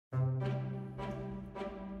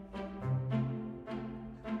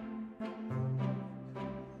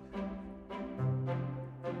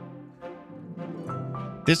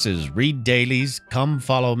This is Read Daily's Come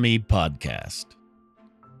Follow Me podcast.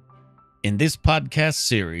 In this podcast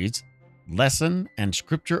series, lesson and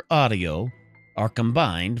scripture audio are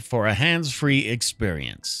combined for a hands-free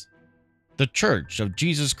experience. The Church of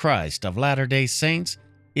Jesus Christ of Latter-day Saints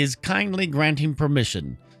is kindly granting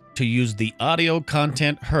permission to use the audio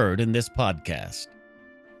content heard in this podcast.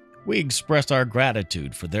 We express our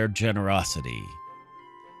gratitude for their generosity.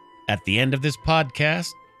 At the end of this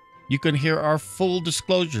podcast, you can hear our full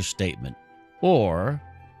disclosure statement or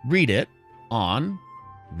read it on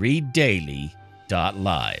readdaily.live.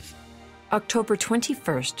 October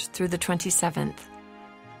 21st through the 27th.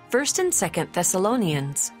 1st and 2nd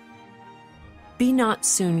Thessalonians. Be not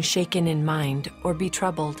soon shaken in mind or be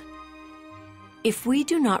troubled. If we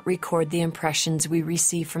do not record the impressions we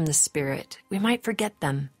receive from the Spirit, we might forget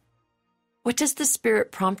them. What does the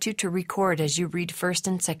Spirit prompt you to record as you read 1st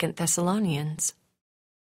and 2nd Thessalonians?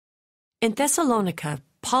 In Thessalonica,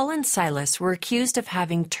 Paul and Silas were accused of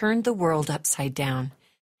having turned the world upside down.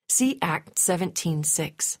 See Acts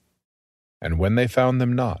 17:6. And when they found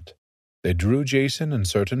them not, they drew Jason and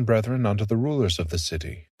certain brethren unto the rulers of the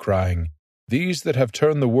city, crying, These that have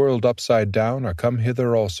turned the world upside down are come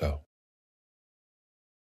hither also.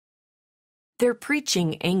 Their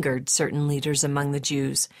preaching angered certain leaders among the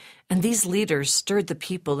Jews, and these leaders stirred the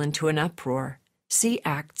people into an uproar. See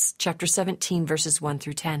Acts chapter 17, verses 1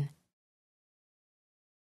 through 10.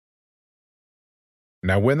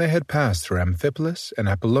 Now when they had passed through Amphipolis and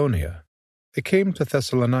Apollonia, they came to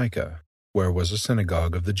Thessalonica, where was a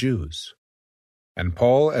synagogue of the Jews. And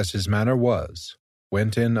Paul, as his manner was,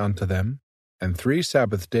 went in unto them, and 3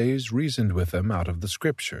 Sabbath days reasoned with them out of the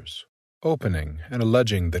Scriptures, opening and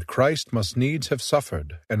alleging that Christ must needs have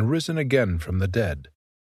suffered and risen again from the dead,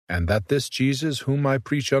 and that this Jesus whom I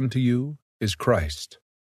preach unto you is Christ.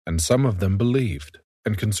 And some of them believed,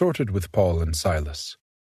 and consorted with Paul and Silas.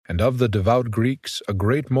 And of the devout Greeks a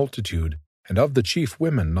great multitude, and of the chief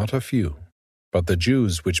women not a few. But the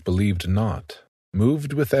Jews which believed not,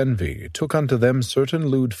 moved with envy, took unto them certain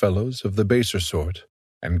lewd fellows of the baser sort,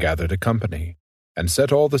 and gathered a company, and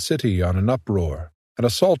set all the city on an uproar, and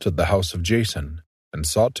assaulted the house of Jason, and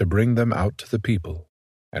sought to bring them out to the people.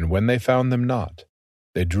 And when they found them not,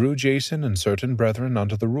 they drew Jason and certain brethren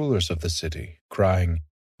unto the rulers of the city, crying,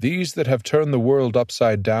 These that have turned the world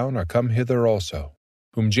upside down are come hither also,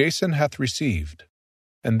 whom Jason hath received.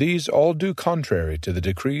 And these all do contrary to the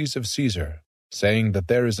decrees of Caesar, saying that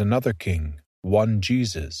there is another king, one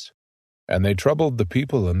Jesus. And they troubled the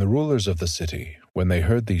people and the rulers of the city when they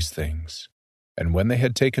heard these things. And when they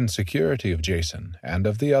had taken security of Jason and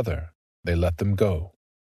of the other, they let them go.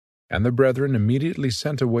 And the brethren immediately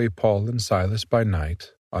sent away Paul and Silas by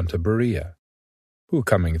night unto Berea, who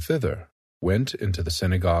coming thither went into the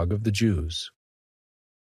synagogue of the Jews.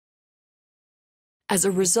 As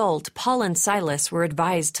a result, Paul and Silas were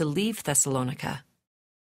advised to leave Thessalonica.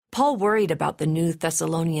 Paul worried about the new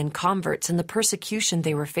Thessalonian converts and the persecution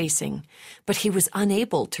they were facing, but he was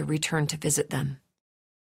unable to return to visit them.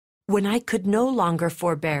 When I could no longer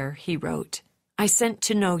forbear, he wrote, I sent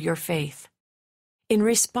to know your faith. In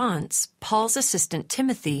response, Paul's assistant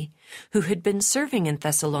Timothy, who had been serving in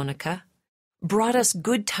Thessalonica, brought us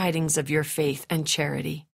good tidings of your faith and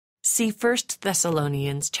charity. See 1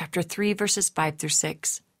 Thessalonians chapter 3, verses 5 through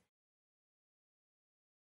 6.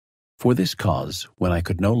 For this cause, when I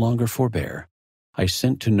could no longer forbear, I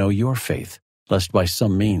sent to know your faith, lest by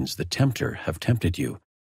some means the tempter have tempted you,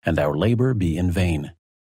 and our labor be in vain.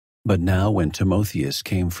 But now when Timotheus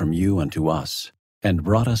came from you unto us, and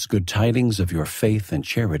brought us good tidings of your faith and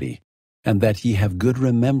charity, and that ye have good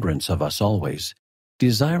remembrance of us always,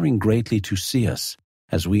 desiring greatly to see us,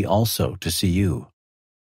 as we also to see you.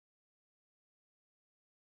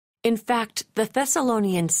 In fact, the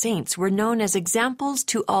Thessalonian saints were known as examples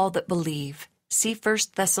to all that believe. See 1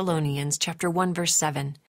 Thessalonians chapter 1, verse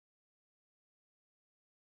 7.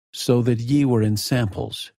 So that ye were in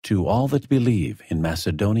samples to all that believe in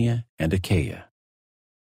Macedonia and Achaia.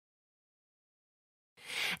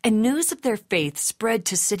 And news of their faith spread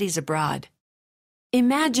to cities abroad.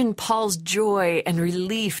 Imagine Paul's joy and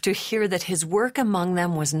relief to hear that his work among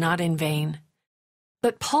them was not in vain.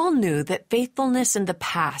 But Paul knew that faithfulness in the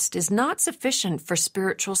past is not sufficient for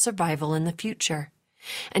spiritual survival in the future,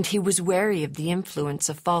 and he was wary of the influence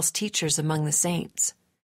of false teachers among the saints.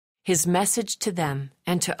 His message to them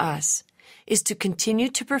and to us is to continue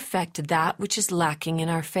to perfect that which is lacking in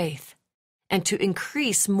our faith, and to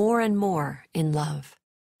increase more and more in love.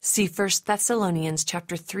 See 1 Thessalonians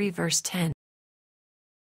chapter 3, verse 10.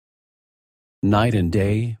 Night and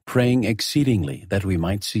day, praying exceedingly that we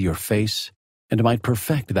might see your face, and might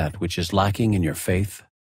perfect that which is lacking in your faith.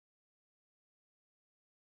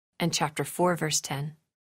 and chapter 4, verse 10.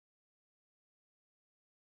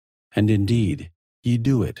 And indeed, ye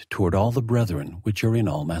do it toward all the brethren which are in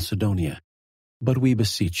all Macedonia. But we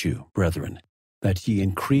beseech you, brethren, that ye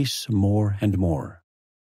increase more and more.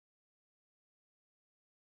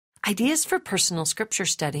 Ideas for personal scripture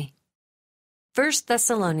study. 1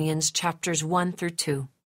 Thessalonians chapters 1 through 2.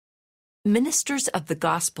 Ministers of the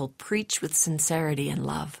gospel preach with sincerity and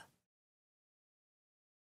love.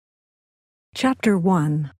 Chapter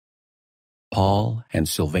 1. Paul and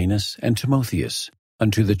Silvanus and Timotheus,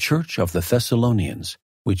 unto the church of the Thessalonians,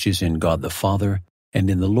 which is in God the Father and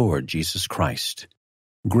in the Lord Jesus Christ.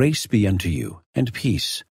 Grace be unto you, and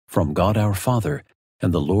peace, from God our Father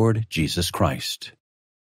and the Lord Jesus Christ.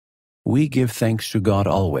 We give thanks to God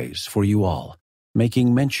always for you all,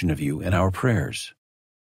 making mention of you in our prayers,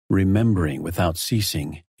 remembering without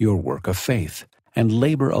ceasing your work of faith, and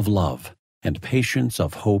labor of love, and patience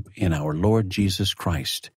of hope in our Lord Jesus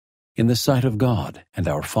Christ, in the sight of God and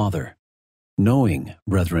our Father, knowing,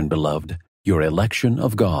 brethren beloved, your election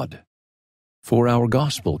of God. For our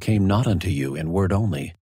gospel came not unto you in word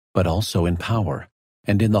only, but also in power,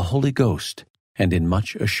 and in the Holy Ghost, and in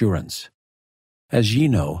much assurance, as ye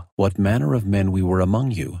know what manner of men we were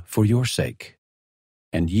among you for your sake.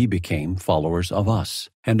 And ye became followers of us,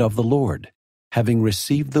 and of the Lord, having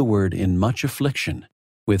received the word in much affliction,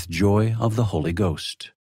 with joy of the Holy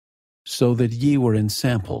Ghost, so that ye were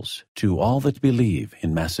ensamples to all that believe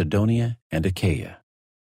in Macedonia and Achaia.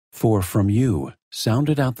 For from you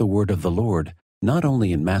sounded out the word of the Lord, not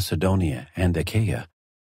only in Macedonia and Achaia,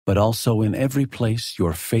 but also in every place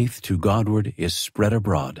your faith to Godward is spread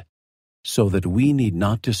abroad, so that we need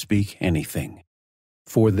not to speak anything.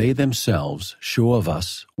 For they themselves show of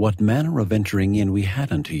us what manner of entering in we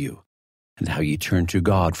had unto you, and how ye turned to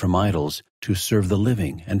God from idols to serve the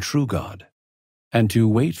living and true God, and to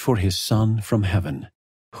wait for his Son from heaven,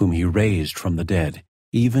 whom he raised from the dead,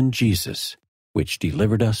 even Jesus, which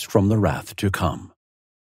delivered us from the wrath to come.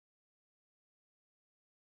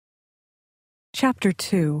 Chapter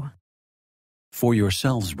 2. For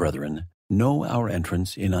yourselves, brethren, know our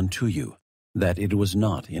entrance in unto you, that it was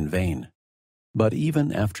not in vain. But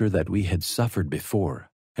even after that we had suffered before,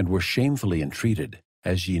 and were shamefully entreated,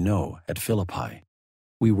 as ye know, at Philippi,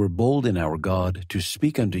 we were bold in our God to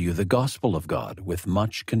speak unto you the gospel of God with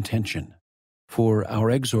much contention. For our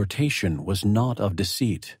exhortation was not of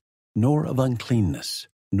deceit, nor of uncleanness,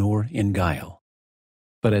 nor in guile.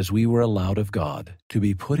 But as we were allowed of God to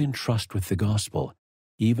be put in trust with the gospel,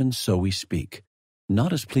 even so we speak,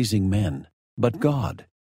 not as pleasing men, but God,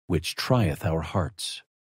 which trieth our hearts.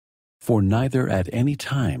 For neither at any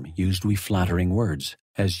time used we flattering words,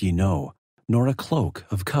 as ye know, nor a cloak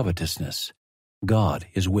of covetousness. God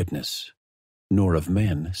is witness. Nor of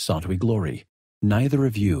men sought we glory, neither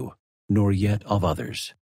of you, nor yet of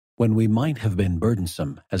others, when we might have been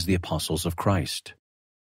burdensome as the apostles of Christ.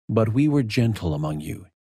 But we were gentle among you,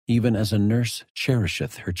 even as a nurse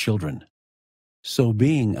cherisheth her children. So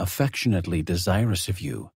being affectionately desirous of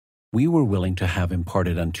you, we were willing to have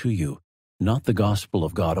imparted unto you, not the gospel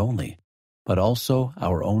of God only, but also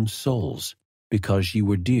our own souls, because ye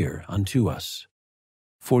were dear unto us.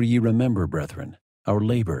 For ye remember, brethren, our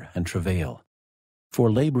labor and travail.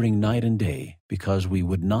 For laboring night and day, because we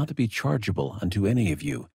would not be chargeable unto any of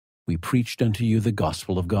you, we preached unto you the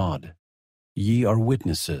gospel of God. Ye are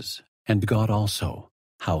witnesses, and God also,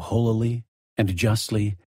 how holily and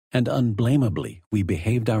justly and unblameably we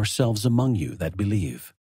behaved ourselves among you that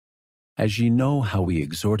believe. As ye know how we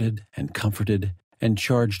exhorted and comforted and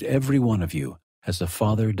charged every one of you, as a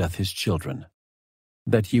father doth his children,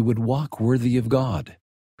 that ye would walk worthy of God,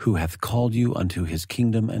 who hath called you unto his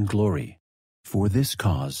kingdom and glory. For this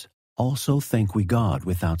cause also thank we God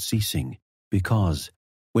without ceasing, because,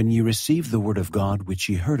 when ye received the word of God which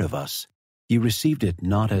ye heard of us, ye received it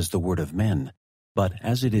not as the word of men, but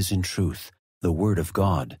as it is in truth, the word of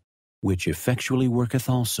God, which effectually worketh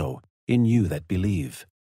also in you that believe.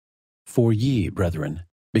 For ye, brethren,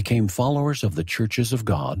 became followers of the churches of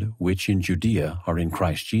God, which in Judea are in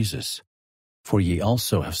Christ Jesus. For ye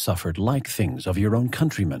also have suffered like things of your own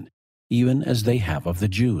countrymen, even as they have of the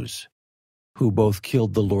Jews, who both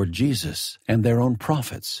killed the Lord Jesus and their own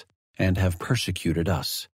prophets, and have persecuted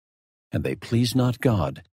us. And they please not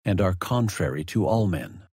God, and are contrary to all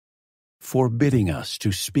men, forbidding us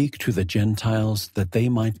to speak to the Gentiles that they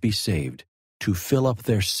might be saved, to fill up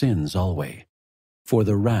their sins alway. For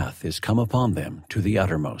the wrath is come upon them to the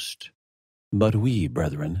uttermost. But we,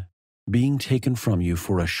 brethren, being taken from you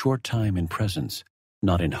for a short time in presence,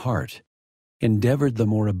 not in heart, endeavored the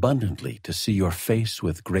more abundantly to see your face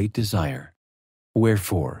with great desire.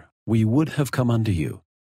 Wherefore we would have come unto you,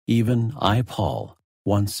 even I Paul,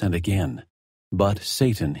 once and again, but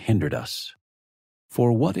Satan hindered us.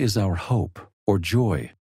 For what is our hope, or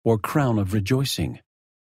joy, or crown of rejoicing?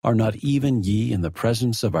 Are not even ye in the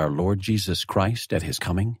presence of our Lord Jesus Christ at his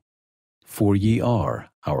coming? For ye are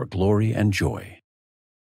our glory and joy.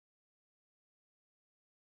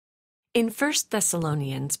 In 1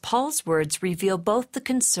 Thessalonians, Paul's words reveal both the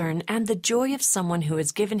concern and the joy of someone who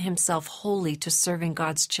has given himself wholly to serving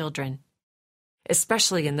God's children.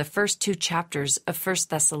 Especially in the first 2 chapters of 1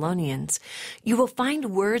 Thessalonians, you will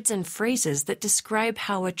find words and phrases that describe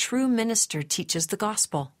how a true minister teaches the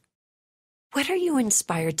gospel. What are you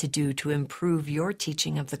inspired to do to improve your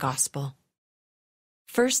teaching of the gospel?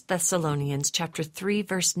 1 Thessalonians chapter 3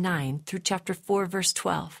 verse 9 through chapter 4 verse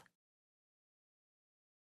 12.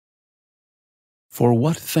 For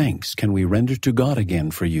what thanks can we render to God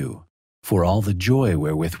again for you, for all the joy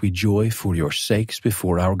wherewith we joy for your sakes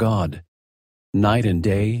before our God, night and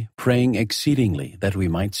day, praying exceedingly that we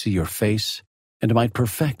might see your face, and might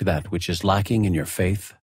perfect that which is lacking in your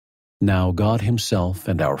faith? Now God himself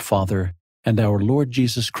and our Father, and our Lord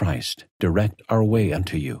Jesus Christ direct our way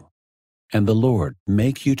unto you. And the Lord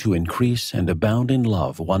make you to increase and abound in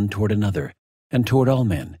love one toward another, and toward all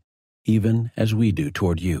men, even as we do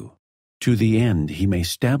toward you, to the end he may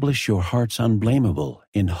establish your hearts unblameable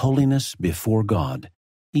in holiness before God,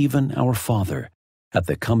 even our Father, at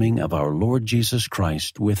the coming of our Lord Jesus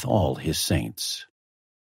Christ with all his saints.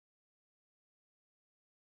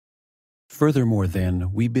 Furthermore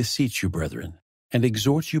then, we beseech you, brethren, and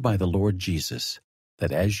exhort you by the Lord Jesus,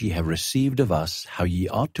 that as ye have received of us how ye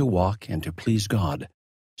ought to walk and to please God,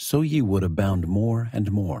 so ye would abound more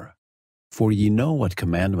and more. For ye know what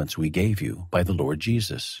commandments we gave you by the Lord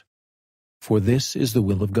Jesus. For this is the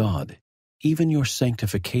will of God, even your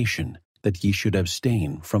sanctification, that ye should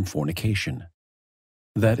abstain from fornication.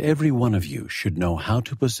 That every one of you should know how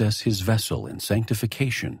to possess his vessel in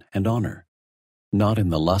sanctification and honor, not in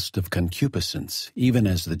the lust of concupiscence, even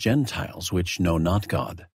as the Gentiles which know not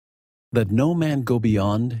God. That no man go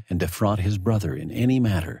beyond and defraud his brother in any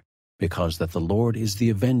matter, because that the Lord is the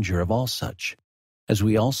avenger of all such, as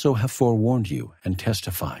we also have forewarned you and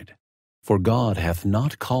testified. For God hath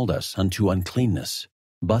not called us unto uncleanness,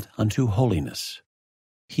 but unto holiness.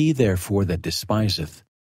 He therefore that despiseth,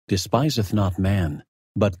 despiseth not man,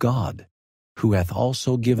 but God, who hath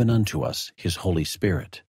also given unto us his Holy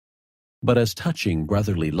Spirit. But as touching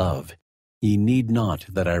brotherly love, ye need not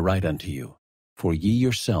that I write unto you, for ye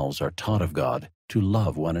yourselves are taught of God to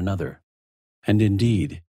love one another. And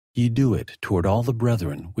indeed, ye do it toward all the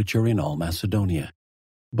brethren which are in all Macedonia.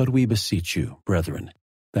 But we beseech you, brethren,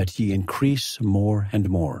 that ye increase more and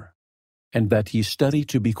more, and that ye study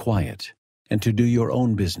to be quiet, and to do your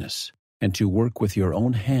own business, and to work with your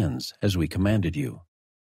own hands as we commanded you,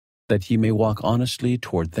 that ye may walk honestly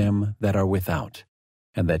toward them that are without,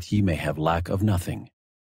 and that ye may have lack of nothing.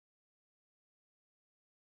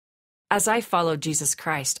 As I follow Jesus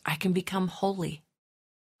Christ, I can become holy.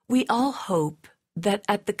 We all hope that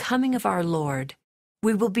at the coming of our Lord,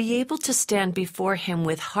 we will be able to stand before him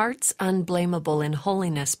with hearts unblameable in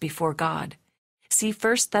holiness before God. See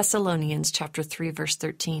 1 Thessalonians chapter 3, verse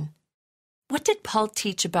 13. What did Paul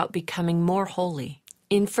teach about becoming more holy?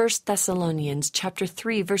 In 1 Thessalonians chapter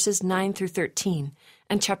 3, verses 9 through 13,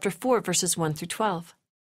 and chapter 4, verses 1 through 12.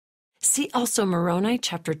 See also Moroni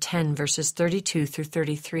chapter 10, verses 32 through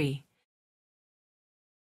 33.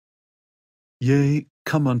 Yea,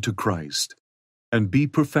 come unto Christ, and be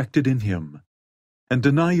perfected in him, and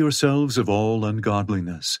deny yourselves of all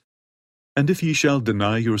ungodliness. And if ye shall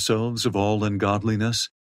deny yourselves of all ungodliness,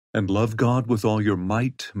 and love God with all your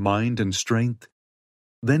might, mind, and strength,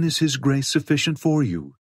 then is his grace sufficient for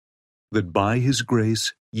you, that by his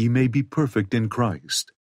grace ye may be perfect in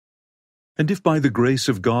Christ. And if by the grace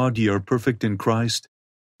of God ye are perfect in Christ,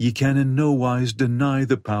 ye can in no wise deny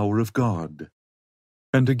the power of God.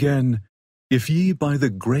 And again, if ye by the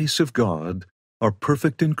grace of God are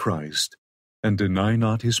perfect in Christ, and deny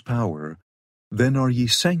not his power, then are ye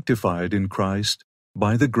sanctified in Christ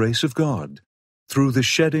by the grace of God, through the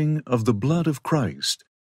shedding of the blood of Christ,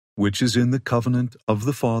 which is in the covenant of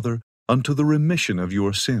the Father unto the remission of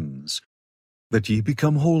your sins, that ye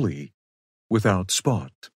become holy, without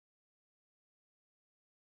spot.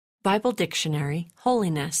 Bible Dictionary,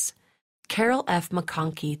 Holiness. Carol F.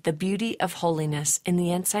 McConkie, The Beauty of Holiness, in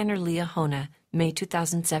the Ensigner Liahona, May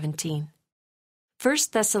 2017. 1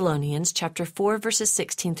 Thessalonians chapter 4, verses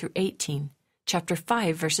 16 through 18, chapter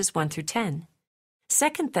 5, verses 1 through 10. 2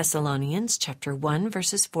 Thessalonians chapter 1,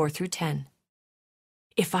 verses 4 through 10.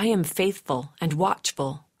 If I am faithful and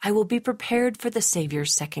watchful, I will be prepared for the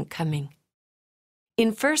Savior's second coming.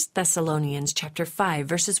 In 1 Thessalonians chapter 5,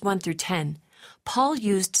 verses 1 through 10, Paul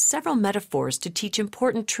used several metaphors to teach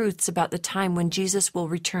important truths about the time when Jesus will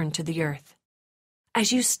return to the earth.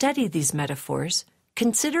 As you study these metaphors,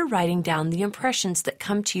 consider writing down the impressions that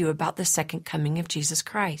come to you about the second coming of Jesus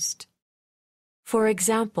Christ. For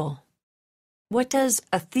example, what does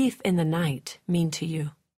a thief in the night mean to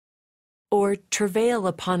you? Or travail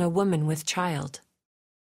upon a woman with child?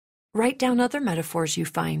 Write down other metaphors you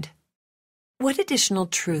find. What additional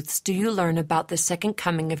truths do you learn about the second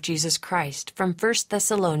coming of Jesus Christ from 1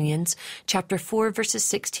 Thessalonians chapter 4, verses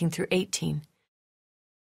 16 through 18?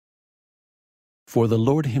 For the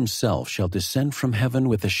Lord himself shall descend from heaven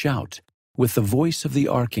with a shout, with the voice of the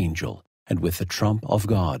archangel, and with the trump of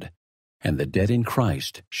God, and the dead in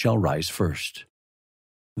Christ shall rise first.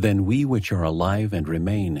 Then we which are alive and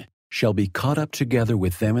remain shall be caught up together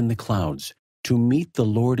with them in the clouds, to meet the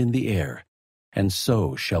Lord in the air, and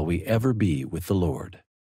so shall we ever be with the Lord.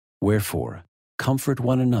 Wherefore, comfort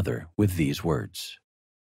one another with these words.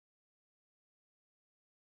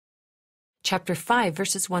 Chapter 5,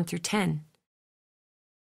 verses 1 through 10.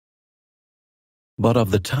 But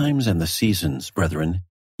of the times and the seasons, brethren,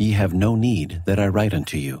 ye have no need that I write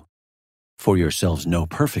unto you. For yourselves know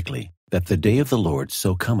perfectly that the day of the Lord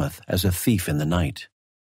so cometh as a thief in the night.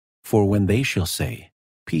 For when they shall say,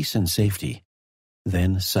 Peace and safety,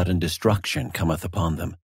 then sudden destruction cometh upon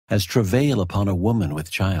them, as travail upon a woman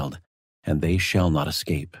with child, and they shall not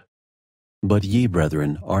escape. But ye,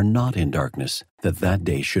 brethren, are not in darkness, that that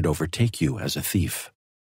day should overtake you as a thief.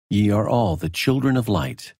 Ye are all the children of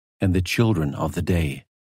light, and the children of the day.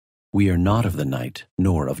 We are not of the night,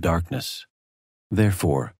 nor of darkness.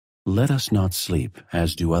 Therefore, let us not sleep,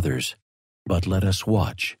 as do others, but let us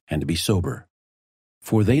watch and be sober.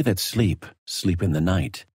 For they that sleep, sleep in the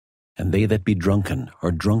night, and they that be drunken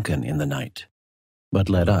are drunken in the night. But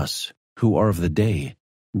let us, who are of the day,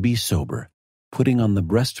 be sober, putting on the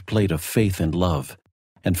breastplate of faith and love,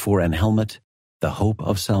 and for an helmet, the hope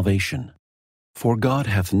of salvation. For God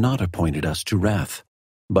hath not appointed us to wrath,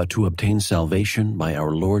 but to obtain salvation by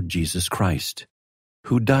our Lord Jesus Christ,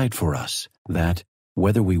 who died for us, that,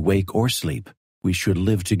 whether we wake or sleep, we should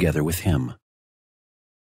live together with him.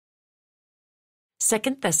 2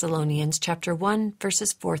 Thessalonians chapter 1,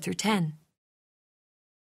 verses 4 through 10.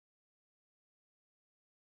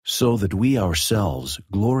 So that we ourselves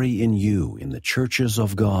glory in you in the churches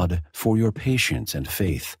of God for your patience and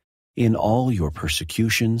faith, in all your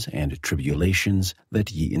persecutions and tribulations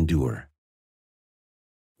that ye endure,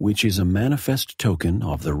 which is a manifest token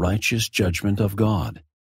of the righteous judgment of God,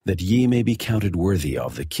 that ye may be counted worthy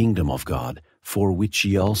of the kingdom of God, for which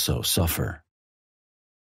ye also suffer.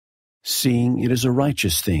 Seeing it is a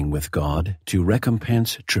righteous thing with God to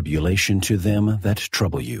recompense tribulation to them that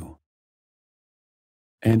trouble you.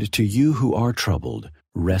 And to you who are troubled,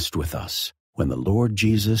 rest with us, when the Lord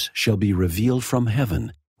Jesus shall be revealed from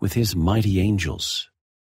heaven with his mighty angels,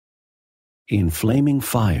 in flaming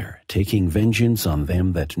fire, taking vengeance on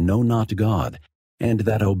them that know not God, and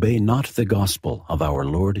that obey not the gospel of our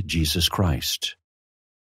Lord Jesus Christ,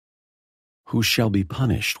 who shall be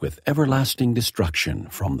punished with everlasting destruction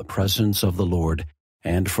from the presence of the Lord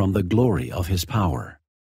and from the glory of his power,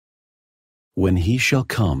 when he shall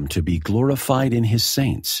come to be glorified in his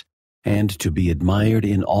saints, and to be admired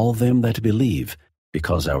in all them that believe,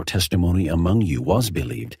 because our testimony among you was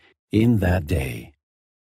believed in that day.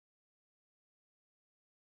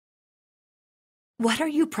 What are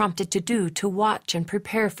you prompted to do to watch and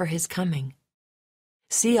prepare for his coming?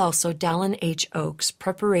 See also Dallin H. Oak's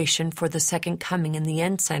Preparation for the Second Coming in the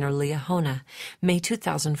Ensign or Liahona, May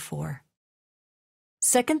 2004.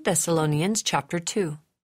 2 Thessalonians chapter 2.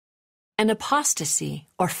 An apostasy,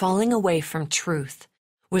 or falling away from truth,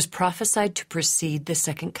 was prophesied to precede the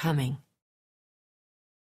second coming.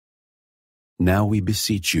 Now we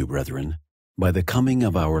beseech you, brethren, by the coming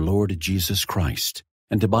of our Lord Jesus Christ,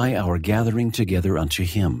 and by our gathering together unto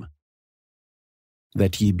him,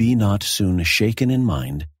 that ye be not soon shaken in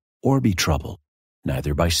mind, or be troubled,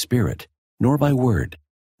 neither by spirit, nor by word,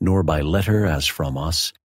 nor by letter as from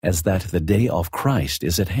us, as that the day of Christ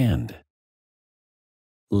is at hand.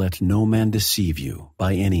 Let no man deceive you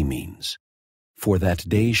by any means, for that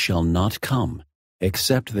day shall not come,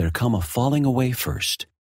 except there come a falling away first,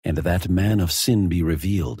 and that man of sin be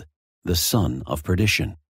revealed, the son of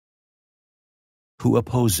perdition, who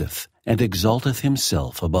opposeth and exalteth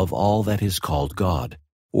himself above all that is called God,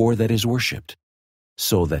 or that is worshipped,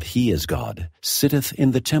 so that he is God, sitteth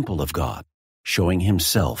in the temple of God, showing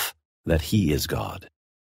himself that he is God.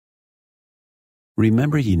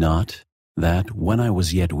 Remember ye not that, when I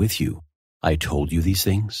was yet with you, I told you these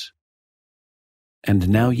things? And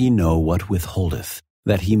now ye know what withholdeth,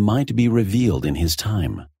 that he might be revealed in his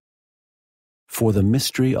time. For the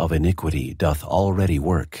mystery of iniquity doth already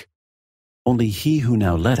work. Only he who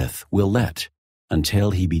now letteth will let,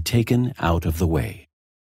 until he be taken out of the way.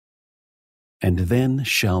 And then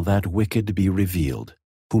shall that wicked be revealed,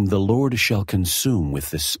 whom the Lord shall consume with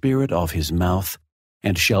the spirit of his mouth,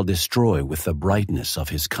 and shall destroy with the brightness of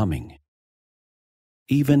his coming.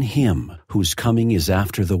 Even him whose coming is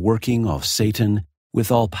after the working of Satan,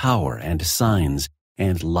 with all power and signs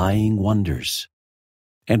and lying wonders,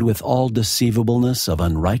 and with all deceivableness of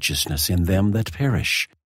unrighteousness in them that perish,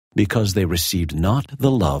 because they received not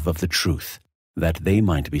the love of the truth, that they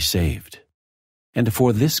might be saved. And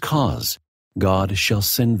for this cause God shall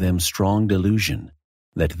send them strong delusion,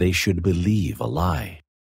 that they should believe a lie,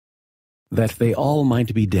 that they all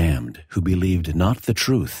might be damned who believed not the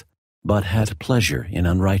truth, but had pleasure in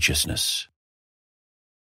unrighteousness.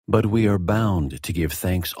 But we are bound to give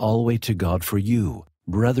thanks always to God for you,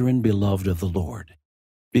 brethren beloved of the Lord,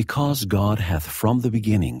 because God hath from the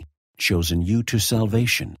beginning chosen you to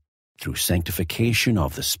salvation, through sanctification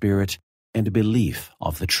of the Spirit and belief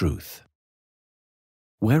of the truth.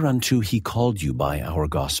 Whereunto he called you by our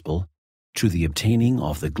gospel, to the obtaining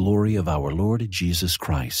of the glory of our Lord Jesus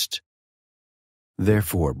Christ.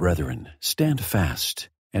 Therefore, brethren, stand fast,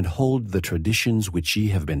 and hold the traditions which ye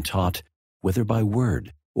have been taught, whether by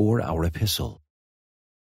word or our epistle.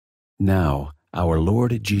 Now our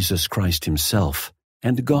Lord Jesus Christ himself,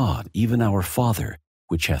 and God, even our Father,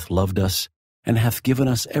 which hath loved us, and hath given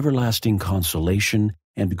us everlasting consolation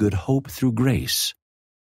and good hope through grace,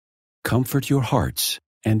 comfort your hearts,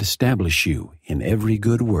 and establish you in every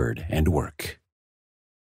good word and work.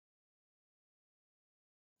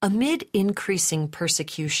 Amid increasing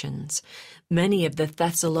persecutions, many of the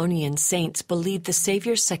Thessalonian saints believed the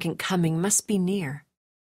Savior's second coming must be near.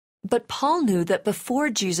 But Paul knew that before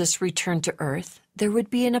Jesus returned to earth, there would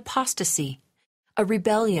be an apostasy, a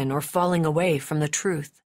rebellion or falling away from the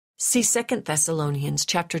truth. See 2 Thessalonians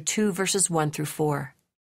chapter 2, verses 1 through 4.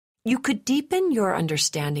 You could deepen your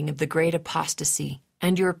understanding of the great apostasy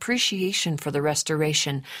and your appreciation for the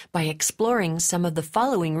restoration by exploring some of the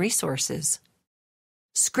following resources.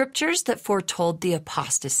 Scriptures that foretold the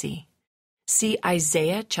apostasy. See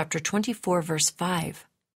Isaiah chapter 24, verse 5.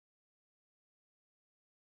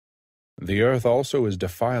 The earth also is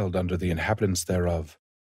defiled under the inhabitants thereof,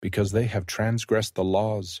 because they have transgressed the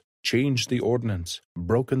laws, changed the ordinance,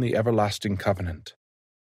 broken the everlasting covenant.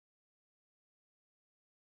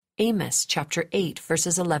 Amos chapter 8,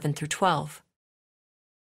 verses 11 through 12.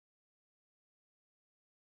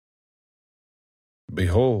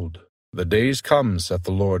 Behold, the days come, saith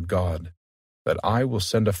the Lord God, that I will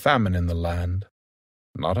send a famine in the land,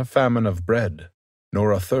 not a famine of bread,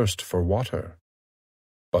 nor a thirst for water,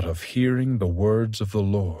 but of hearing the words of the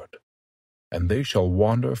Lord. And they shall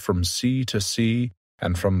wander from sea to sea,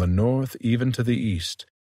 and from the north even to the east.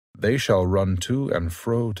 They shall run to and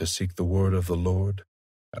fro to seek the word of the Lord,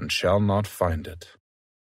 and shall not find it.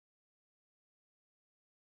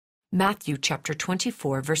 Matthew chapter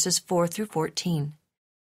 24, verses 4 through 14.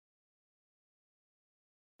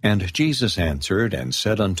 And Jesus answered and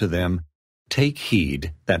said unto them, Take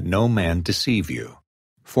heed that no man deceive you.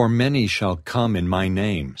 For many shall come in my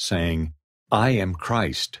name, saying, I am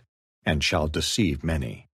Christ, and shall deceive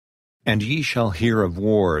many. And ye shall hear of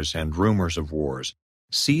wars and rumors of wars.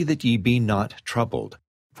 See that ye be not troubled,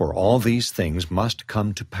 for all these things must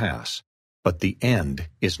come to pass, but the end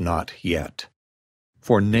is not yet.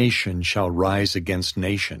 For nation shall rise against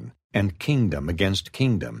nation, and kingdom against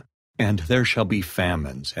kingdom, and there shall be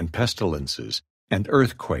famines and pestilences, and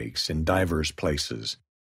earthquakes in divers places.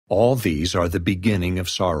 All these are the beginning of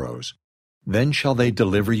sorrows. Then shall they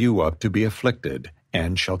deliver you up to be afflicted,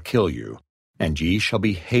 and shall kill you. And ye shall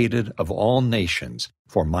be hated of all nations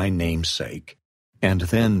for my name's sake. And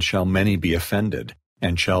then shall many be offended,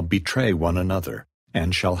 and shall betray one another,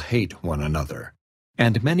 and shall hate one another.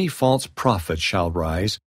 And many false prophets shall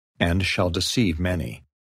rise, and shall deceive many.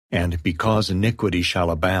 And because iniquity shall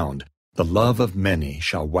abound, the love of many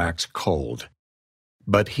shall wax cold.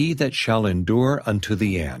 But he that shall endure unto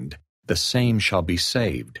the end, the same shall be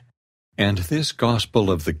saved. And this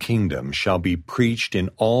gospel of the kingdom shall be preached in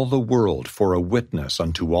all the world for a witness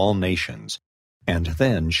unto all nations, and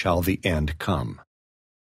then shall the end come.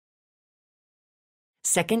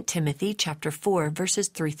 2 Timothy chapter 4, verses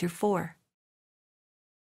 3 through 4.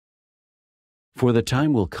 For the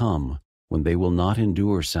time will come when they will not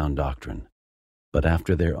endure sound doctrine, but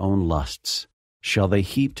after their own lusts shall they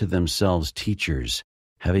heap to themselves teachers,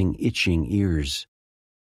 having itching ears.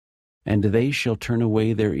 And they shall turn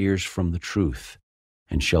away their ears from the truth,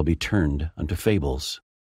 and shall be turned unto fables.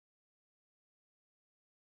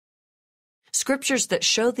 Scriptures that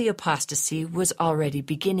show the apostasy was already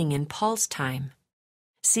beginning in Paul's time.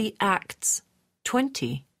 See Acts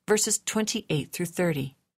 20, verses 28 through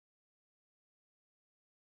 30.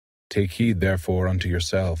 Take heed therefore unto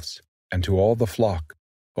yourselves, and to all the flock,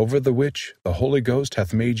 over the which the Holy Ghost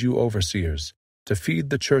hath made you overseers, to feed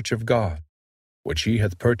the church of God, which he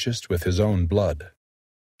hath purchased with his own blood.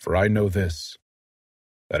 For I know this,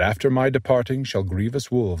 that after my departing shall grievous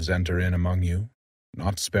wolves enter in among you,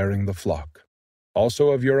 not sparing the flock.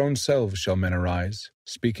 Also of your own selves shall men arise,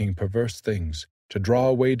 speaking perverse things, to draw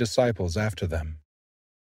away disciples after them.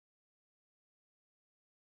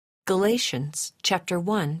 Galatians chapter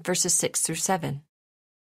 1, verses 6 through 7.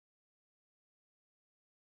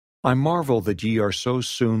 I marvel that ye are so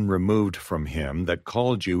soon removed from him that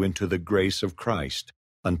called you into the grace of Christ,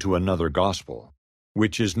 unto another gospel,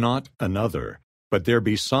 which is not another, but there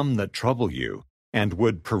be some that trouble you, and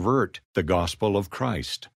would pervert the gospel of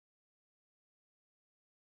Christ.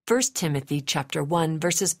 1 Timothy chapter 1,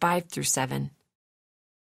 verses 5 through 7.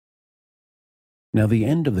 Now the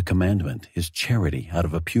end of the commandment is charity out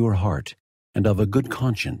of a pure heart, and of a good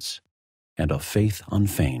conscience, and of faith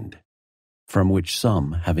unfeigned, from which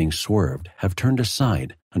some, having swerved, have turned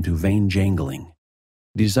aside unto vain jangling,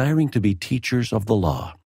 desiring to be teachers of the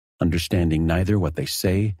law, understanding neither what they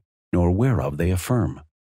say, nor whereof they affirm.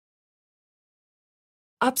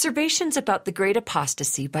 Observations about the great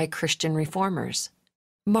apostasy by Christian reformers.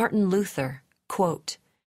 Martin Luther, quote,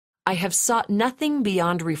 I have sought nothing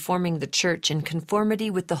beyond reforming the Church in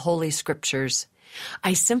conformity with the Holy Scriptures.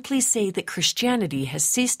 I simply say that Christianity has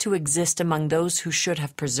ceased to exist among those who should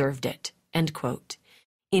have preserved it. End quote.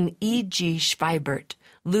 In E. G. Schweibert,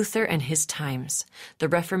 Luther and His Times, The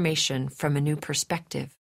Reformation from a New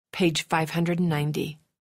Perspective, page 590.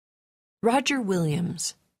 Roger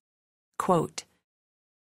Williams, quote,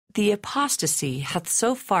 The apostasy hath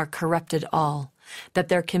so far corrupted all, that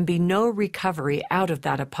there can be no recovery out of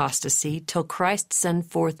that apostasy till Christ send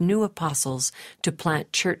forth new apostles to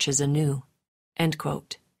plant churches anew. End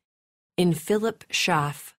quote. In Philip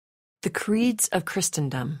Schaff, The Creeds of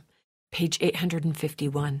Christendom, page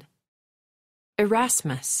 851.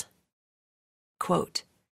 Erasmus, quote,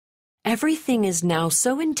 Everything is now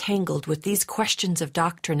so entangled with these questions of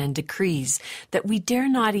doctrine and decrees that we dare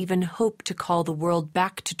not even hope to call the world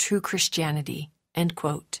back to true Christianity. End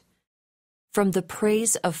quote. From The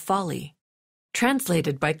Praise of Folly,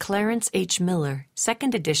 translated by Clarence H. Miller,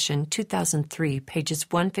 2nd edition, 2003, pages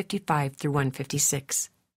 155 through 156.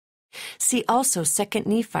 See also 2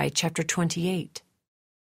 Nephi chapter 28.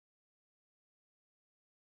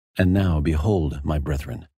 And now, behold, my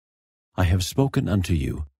brethren, I have spoken unto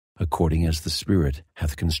you according as the Spirit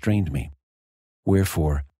hath constrained me.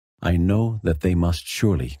 Wherefore I know that they must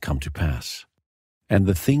surely come to pass. And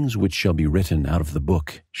the things which shall be written out of the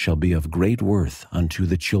book shall be of great worth unto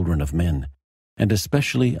the children of men, and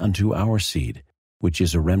especially unto our seed, which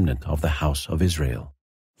is a remnant of the house of Israel.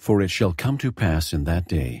 For it shall come to pass in that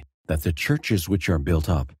day, that the churches which are built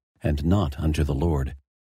up, and not unto the Lord,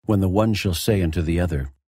 when the one shall say unto the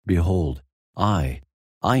other, Behold, I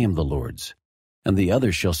am the Lord's, and the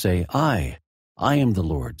other shall say, I am the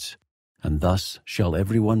Lord's. And thus shall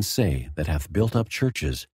every one say that hath built up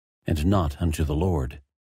churches, and not unto the Lord.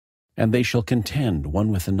 And they shall contend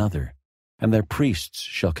one with another, and their priests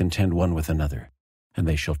shall contend one with another, and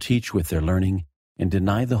they shall teach with their learning, and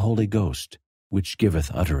deny the Holy Ghost, which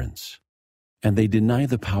giveth utterance. And they deny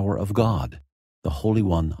the power of God, the Holy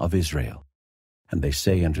One of Israel. And they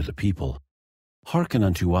say unto the people, Hearken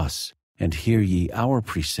unto us, and hear ye our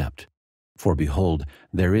precept. For behold,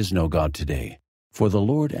 there is no God today, for the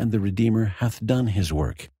Lord and the Redeemer hath done his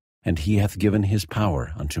work, and he hath given his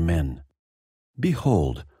power unto men.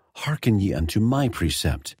 Behold, hearken ye unto my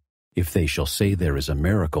precept. If they shall say there is a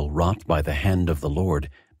miracle wrought by the hand of the Lord,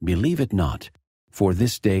 believe it not, for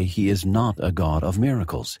this day he is not a God of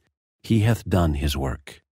miracles. He hath done his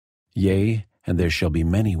work. Yea, and there shall be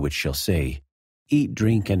many which shall say, Eat,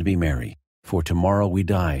 drink, and be merry, for tomorrow we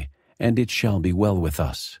die, and it shall be well with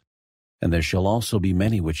us. And there shall also be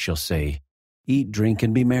many which shall say, Eat, drink,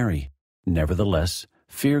 and be merry. Nevertheless,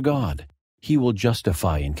 fear God. He will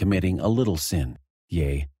justify in committing a little sin.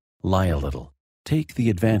 Yea, lie a little. Take the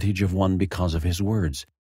advantage of one because of his words.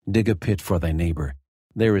 Dig a pit for thy neighbor.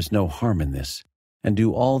 There is no harm in this. And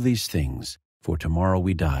do all these things, for tomorrow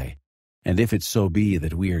we die. And if it so be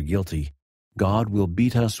that we are guilty, God will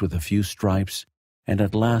beat us with a few stripes, and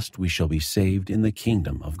at last we shall be saved in the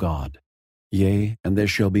kingdom of God. Yea, and there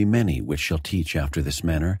shall be many which shall teach after this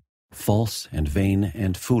manner, false and vain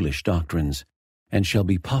and foolish doctrines, and shall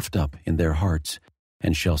be puffed up in their hearts,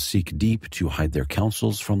 and shall seek deep to hide their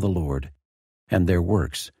counsels from the Lord. and their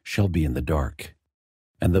works shall be in the dark.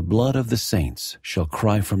 And the blood of the saints shall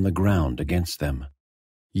cry from the ground against them.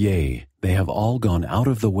 Yea, they have all gone out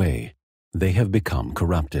of the way, they have become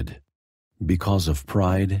corrupted. Because of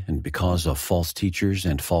pride and because of false teachers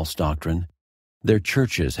and false doctrine, their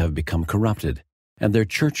churches have become corrupted, and their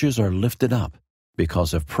churches are lifted up.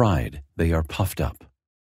 Because of pride, they are puffed up.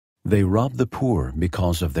 They rob the poor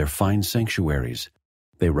because of their fine sanctuaries.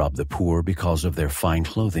 They rob the poor because of their fine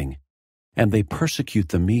clothing. And they persecute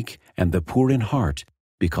the meek and the poor in heart,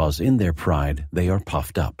 because in their pride they are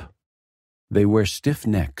puffed up. They wear stiff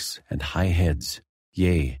necks and high heads,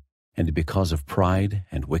 yea, and because of pride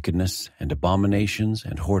and wickedness and abominations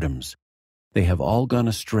and whoredoms, they have all gone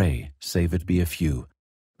astray, save it be a few,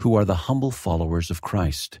 who are the humble followers of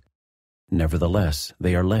Christ. Nevertheless,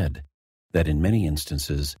 they are led, that in many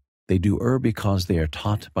instances they do err because they are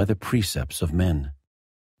taught by the precepts of men.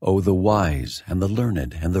 O the wise and the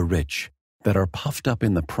learned and the rich, that are puffed up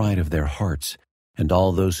in the pride of their hearts, and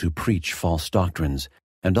all those who preach false doctrines,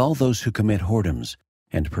 and all those who commit whoredoms,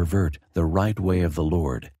 and pervert the right way of the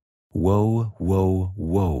Lord. Woe, woe,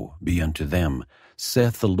 woe be unto them,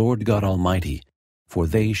 saith the Lord God Almighty, for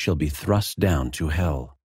they shall be thrust down to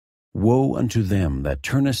hell. Woe unto them that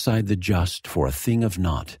turn aside the just for a thing of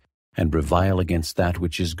naught, and revile against that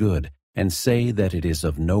which is good, and say that it is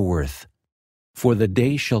of no worth. For the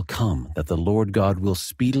day shall come that the Lord God will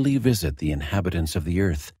speedily visit the inhabitants of the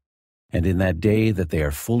earth, and in that day that they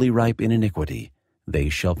are fully ripe in iniquity, they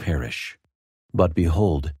shall perish. But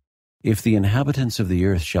behold, if the inhabitants of the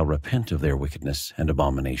earth shall repent of their wickedness and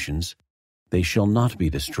abominations, they shall not be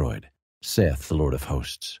destroyed, saith the Lord of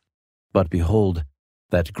hosts. But behold,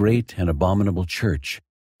 that great and abominable church,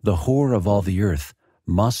 the whore of all the earth,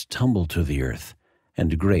 must tumble to the earth,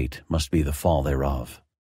 and great must be the fall thereof.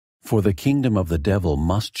 For the kingdom of the devil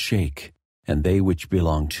must shake, and they which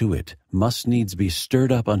belong to it must needs be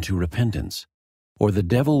stirred up unto repentance, or the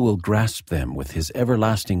devil will grasp them with his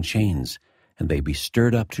everlasting chains, and they be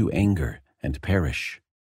stirred up to anger, and perish.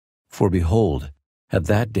 For behold, at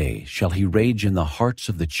that day shall he rage in the hearts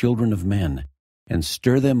of the children of men, and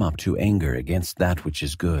stir them up to anger against that which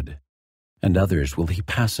is good. And others will he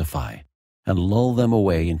pacify, and lull them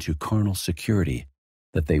away into carnal security,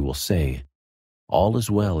 that they will say, All is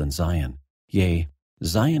well in Zion, yea,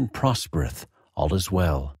 Zion prospereth, all is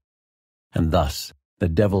well. And thus the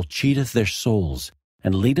devil cheateth their souls,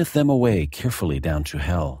 and leadeth them away carefully down to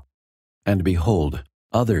hell. And behold,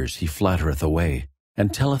 others he flattereth away,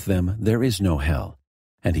 and telleth them there is no hell.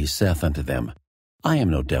 And he saith unto them, I am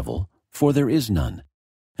no devil, for there is none.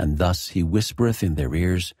 And thus he whispereth in their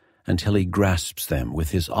ears, until he grasps them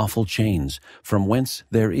with his awful chains, from whence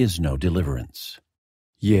there is no deliverance.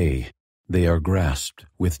 Yea, they are grasped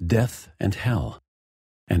with death and hell.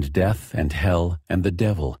 And death and hell and the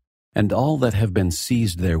devil, and all that have been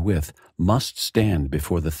seized therewith, must stand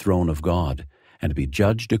before the throne of God, and be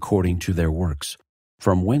judged according to their works,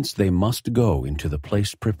 from whence they must go into the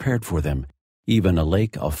place prepared for them, even a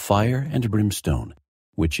lake of fire and brimstone,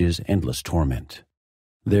 which is endless torment.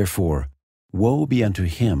 Therefore, woe be unto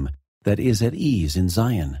him that is at ease in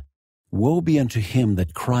Zion. Woe be unto him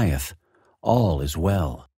that crieth, All is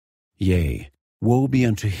well. Yea, woe be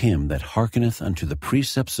unto him that hearkeneth unto the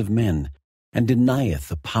precepts of men, and denieth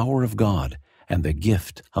the power of God and the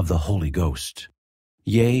gift of the Holy Ghost.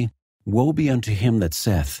 Yea, woe be unto him that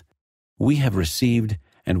saith, We have received,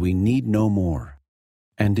 and we need no more.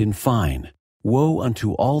 And in fine, woe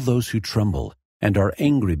unto all those who tremble, and are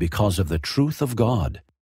angry because of the truth of God.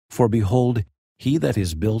 For behold, he that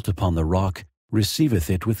is built upon the rock receiveth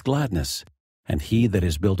it with gladness, and he that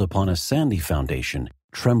is built upon a sandy foundation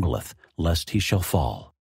trembleth, lest he shall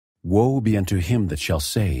fall. Woe be unto him that shall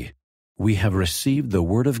say, We have received the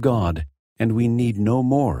word of God, and we need no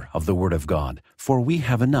more of the word of God, for we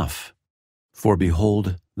have enough. For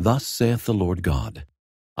behold, thus saith the Lord God,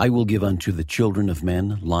 I will give unto the children of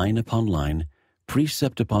men line upon line,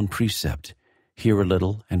 precept upon precept, here a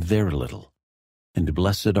little and there a little. And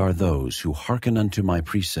blessed are those who hearken unto my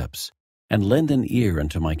precepts, and lend an ear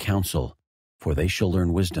unto my counsel, for they shall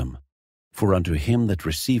learn wisdom. For unto him that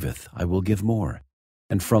receiveth I will give more,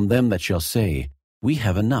 and from them that shall say, We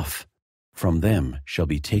have enough, from them shall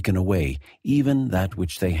be taken away even that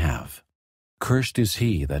which they have. Cursed is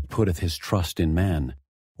he that putteth his trust in man,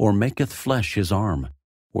 or maketh flesh his arm,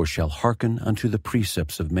 or shall hearken unto the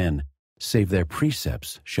precepts of men, save their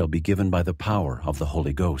precepts shall be given by the power of the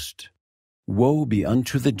Holy Ghost. Woe be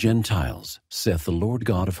unto the Gentiles, saith the Lord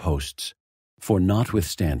God of hosts, for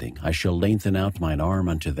notwithstanding I shall lengthen out mine arm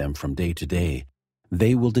unto them from day to day.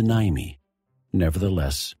 They will deny me.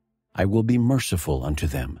 Nevertheless, I will be merciful unto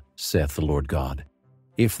them, saith the Lord God.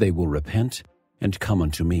 If they will repent, and come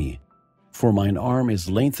unto me. For mine arm is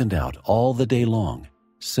lengthened out all the day long,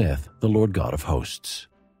 saith the Lord God of hosts.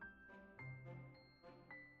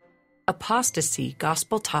 Apostasy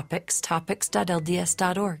Gospel Topics,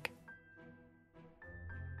 topics.lds.org.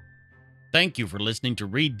 Thank you for listening to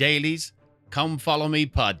Read Daily's Come Follow Me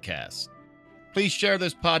podcast. Please share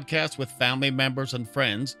this podcast with family members and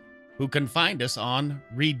friends who can find us on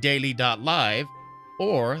readdaily.live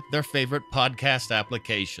or their favorite podcast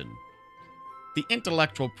application. The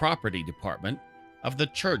Intellectual Property Department of the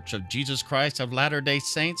Church of Jesus Christ of Latter-day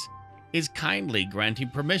Saints is kindly granting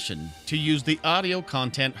permission to use the audio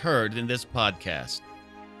content heard in this podcast.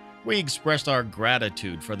 We express our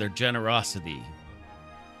gratitude for their generosity.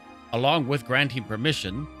 Along with granting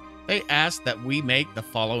permission, they ask that we make the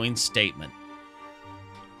following statement.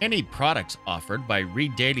 Any products offered by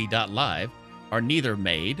readdaily.live are neither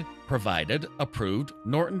made, provided, approved,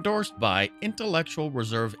 nor endorsed by Intellectual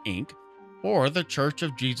Reserve, Inc., or the Church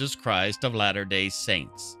of Jesus Christ of Latter-day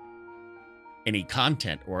Saints. Any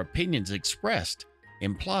content or opinions expressed,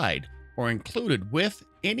 implied, or included with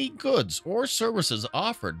any goods or services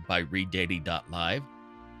offered by readdaily.live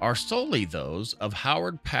are solely those of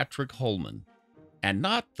Howard Patrick Holman, and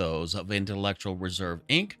not those of Intellectual Reserve,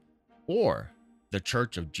 Inc., or the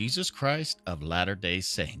Church of Jesus Christ of Latter-day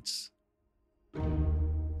Saints.